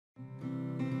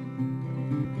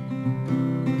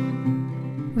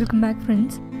Welcome back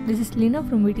friends, this is Lena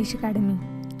from British Academy,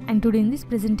 and today in this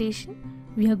presentation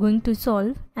we are going to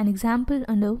solve an example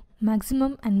under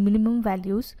maximum and minimum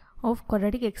values of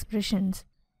quadratic expressions.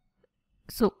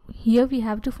 So here we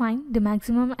have to find the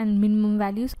maximum and minimum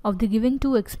values of the given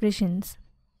two expressions.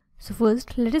 So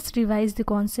first let us revise the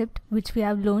concept which we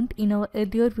have learned in our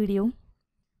earlier video.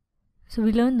 So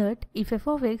we learned that if f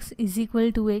of x is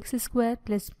equal to x square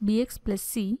plus bx plus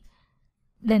c,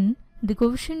 then the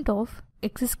coefficient of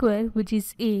x square, which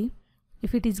is a,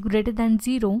 if it is greater than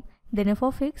 0, then f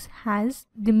of x has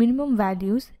the minimum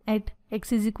values at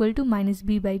x is equal to minus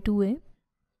b by 2a,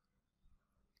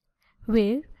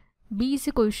 where b is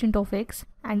the coefficient of x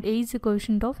and a is the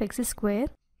coefficient of x square,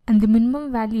 and the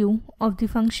minimum value of the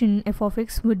function f of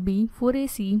x would be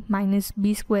 4ac minus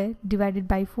b square divided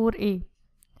by 4a.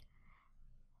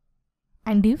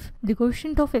 And if the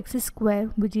coefficient of x square,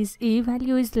 which is a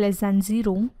value, is less than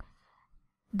 0,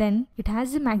 then it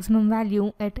has the maximum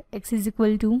value at x is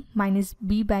equal to minus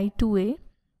b by 2a,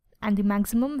 and the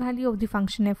maximum value of the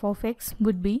function f of x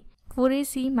would be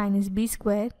 4ac minus b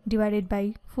square divided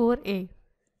by 4a.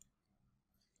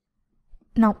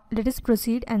 Now let us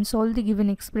proceed and solve the given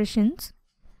expressions.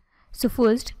 So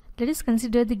first let us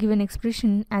consider the given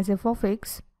expression as f of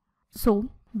x. So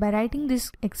by writing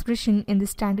this expression in the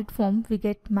standard form, we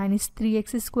get minus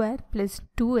 3x square plus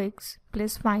 2x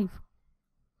plus 5.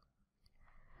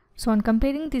 So on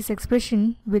comparing this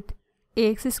expression with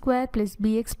ax square plus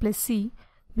bx plus c,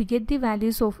 we get the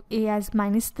values of a as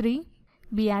minus 3,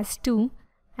 b as 2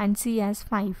 and c as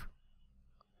 5.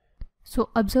 So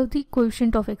observe the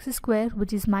coefficient of x square,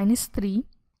 which is minus 3.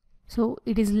 So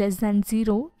it is less than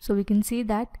 0. So we can say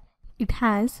that it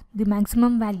has the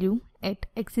maximum value at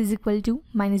x is equal to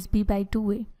minus b by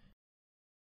 2a.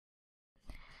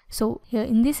 So here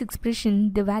in this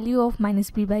expression, the value of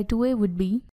minus b by 2a would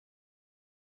be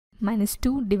minus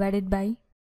 2 divided by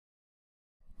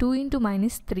 2 into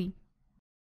minus 3.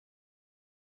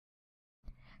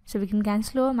 So we can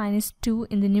cancel our minus 2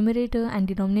 in the numerator and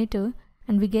denominator,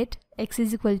 and we get x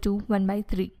is equal to 1 by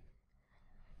 3.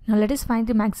 Now let us find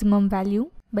the maximum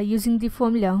value by using the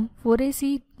formula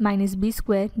 4ac minus b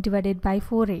square divided by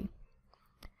 4a.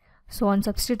 So on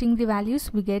substituting the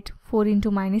values, we get 4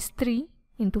 into minus 3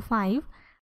 into 5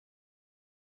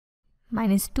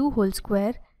 minus 2 whole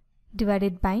square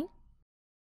divided by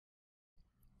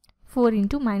 4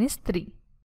 into minus 3.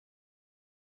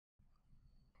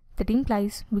 That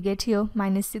implies we get here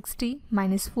minus 60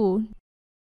 minus 4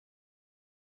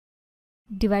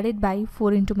 divided by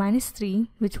 4 into minus 3,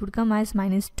 which would come as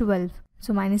minus 12.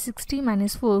 So minus 60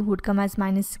 minus 4 would come as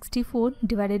minus 64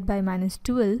 divided by minus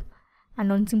 12,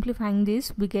 and on simplifying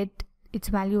this we get its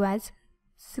value as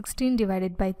 16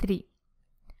 divided by 3.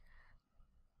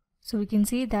 So we can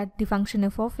say that the function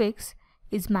f of x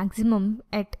is maximum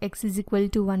at x is equal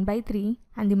to 1 by 3,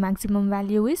 and the maximum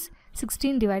value is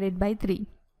 16 divided by 3.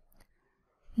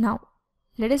 Now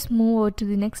let us move over to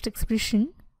the next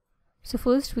expression. So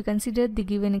first we consider the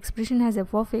given expression as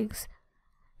f of x,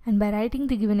 and by writing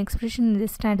the given expression in the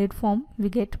standard form, we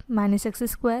get minus x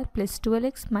square plus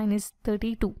 12x minus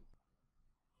 32.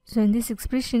 So in this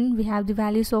expression we have the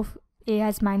values of a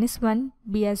as minus 1,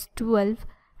 b as 12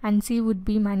 and c would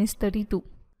be minus 32.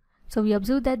 So we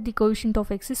observe that the coefficient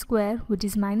of x square, which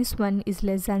is minus 1, is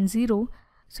less than 0.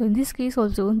 So in this case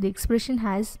also the expression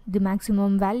has the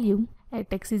maximum value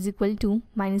at x is equal to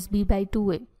minus b by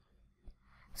 2a.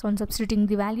 So on substituting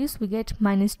the values, we get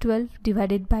minus 12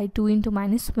 divided by 2 into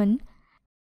minus 1.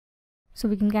 So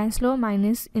we can cancel our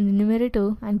minus in the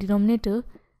numerator and denominator,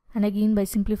 and again by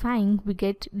simplifying we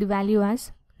get the value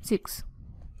as 6.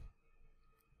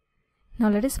 Now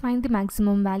let us find the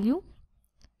maximum value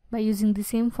by using the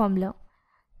same formula.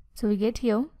 So we get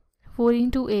here 4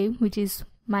 into a, which is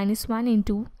minus 1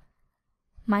 into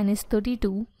minus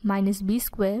 32 minus b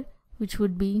square, which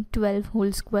would be 12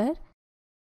 whole square,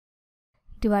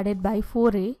 divided by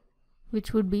 4a,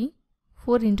 which would be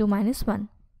 4 into minus 1.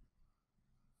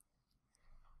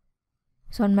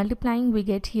 So on multiplying we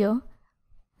get here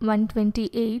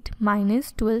 128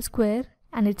 minus 12 square,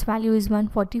 and its value is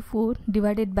 144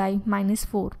 divided by minus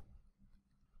 4.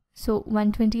 So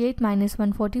 128 minus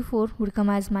 144 would come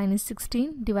as minus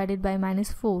 16 divided by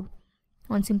minus 4.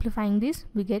 On simplifying this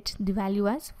we get the value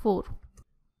as 4.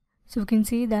 So we can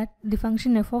see that the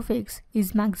function f of x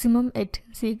is maximum at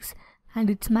 6 and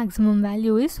its maximum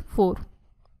value is 4.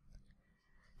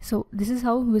 So this is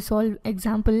how we solve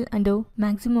example under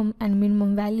maximum and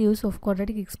minimum values of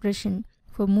quadratic expression.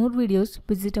 For more videos,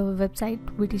 visit our website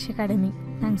British Academy.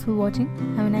 Thanks for watching.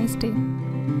 Have a nice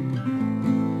day.